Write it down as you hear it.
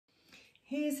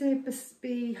Here's a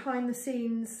behind the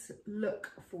scenes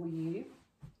look for you.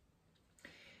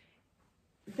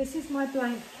 This is my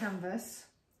blank canvas,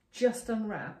 just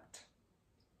unwrapped.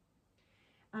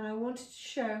 And I wanted to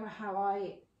show how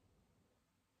I,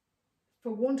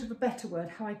 for want of a better word,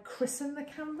 how I christen the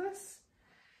canvas.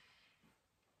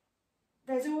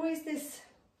 There's always this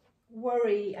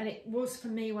worry, and it was for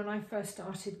me when I first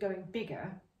started going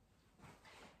bigger,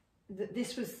 that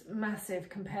this was massive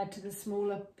compared to the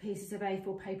smaller pieces of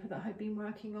A4 paper that I've been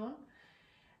working on.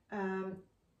 And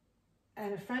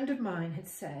a friend of mine had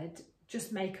said,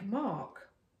 just make a mark,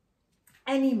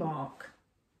 any mark.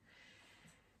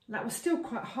 And that was still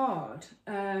quite hard.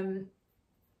 And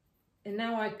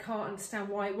now I can't understand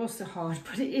why it was so hard,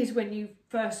 but it is when you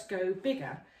first go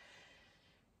bigger.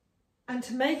 And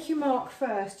to make your mark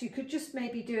first, you could just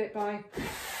maybe do it by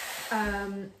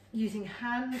using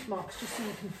hand marks, just so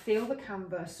you can feel the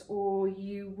canvas, or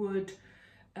you would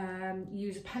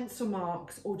use pencil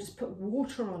marks, or just put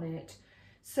water on it,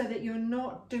 so that you're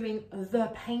not doing the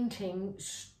painting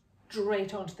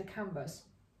straight onto the canvas.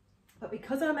 But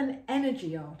because I'm an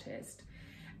energy artist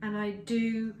and I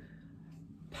do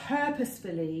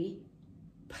purposefully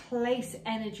place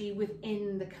energy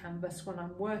within the canvas when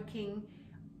I'm working,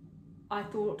 I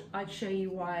thought I'd show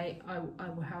you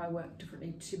how I work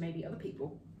differently to maybe other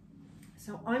people.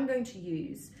 So I'm going to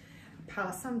use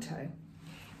Palo Santo,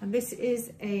 and this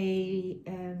is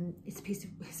it's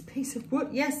a piece of wood.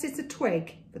 Yes, it's a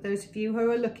twig. For those of you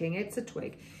who are looking, it's a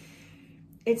twig.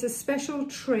 It's a special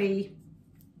tree.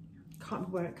 Can't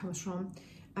remember where it comes from,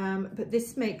 but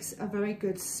this makes a very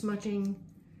good smudging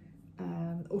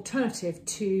alternative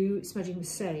to smudging with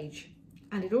sage.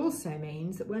 And it also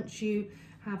means that once you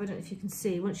have, I don't know if you can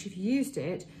see, once you've used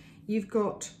it, you've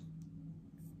got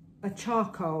a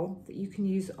charcoal that you can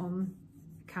use on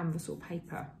canvas or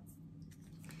paper.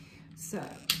 So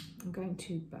I'm going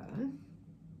to burn.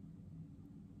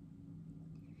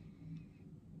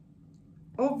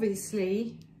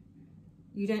 Obviously,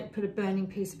 you don't put a burning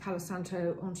piece of Palo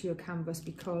Santo onto your canvas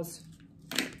because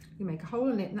you make a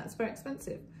hole in it, and that's very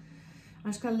expensive. I'm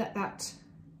just going to let that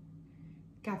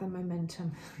gather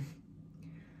momentum.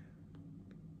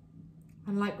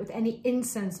 And like with any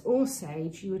incense or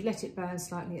sage, you would let it burn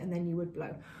slightly and then you would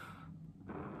blow.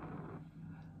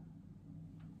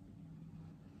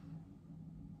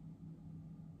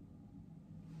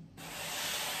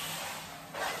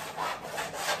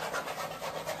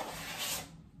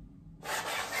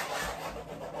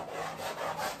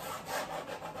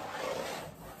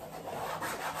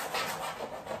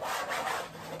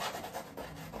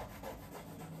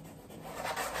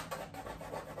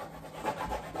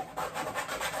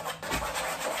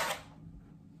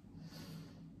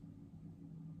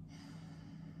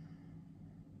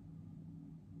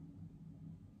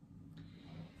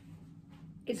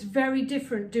 It's very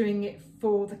different doing it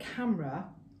for the camera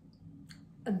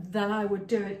than I would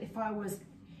do it if I was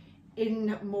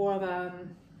in more of a,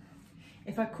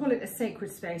 if I call it a sacred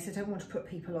space. I don't want to put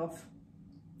people off,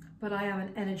 but I am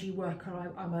an energy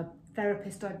worker. I'm a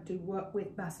therapist. I do work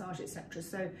with massage, etc.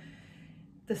 So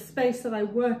the space that I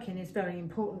work in is very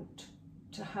important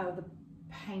to how the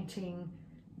painting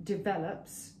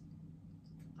develops.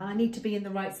 I need to be in the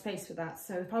right space for that.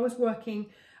 So if I was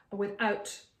working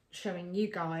without showing you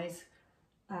guys,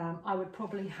 I would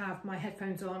probably have my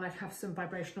headphones on, I'd have some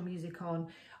vibrational music on,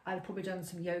 I'd have probably done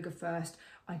some yoga first,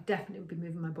 I definitely would be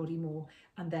moving my body more,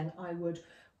 and then I would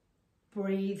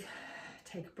breathe,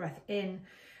 take a breath in,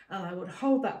 and I would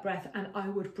hold that breath, and I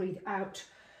would breathe out.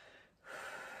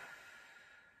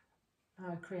 I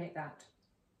would create that.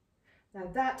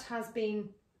 Now that has been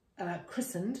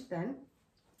christened then,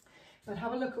 but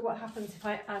have a look at what happens if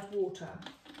I add water.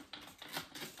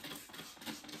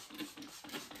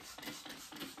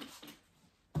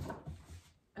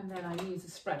 And then I use a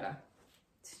spreader.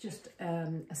 It's just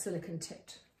a silicone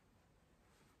tipped.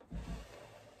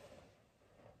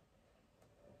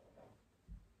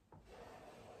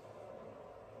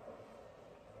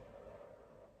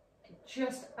 It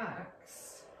just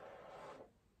acts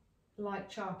like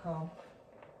charcoal.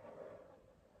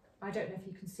 I don't know if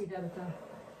you can see there with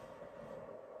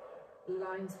the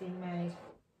lines being made.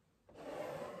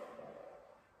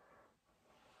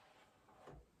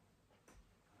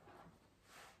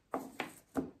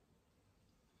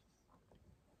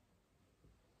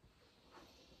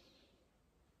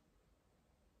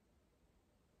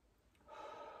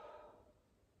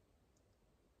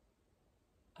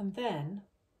 And then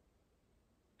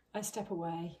I step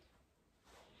away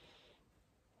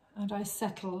and I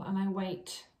settle and I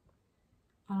wait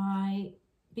and I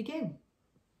begin.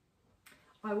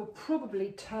 I will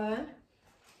probably turn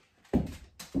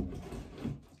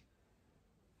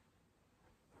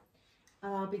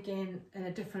begin in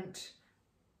a different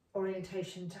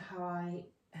orientation to how I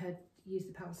had used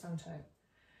the Palo Santo.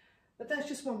 But that's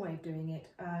just one way of doing it.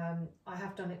 I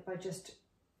have done it by just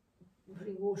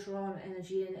putting water on,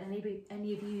 energy in.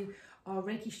 Any of you are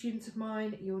Reiki students of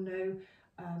mine, you'll know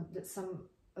that some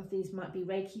of these might be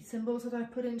Reiki symbols that I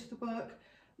put into the work.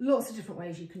 Lots of different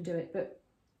ways you can do it, but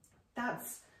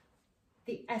that's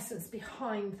the essence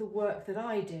behind the work that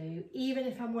I do. Even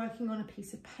if I'm working on a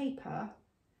piece of paper,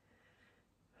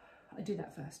 I do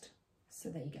that first. So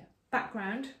there you go.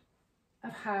 Background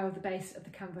of how the base of the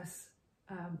canvas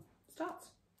starts.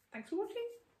 Thanks for watching.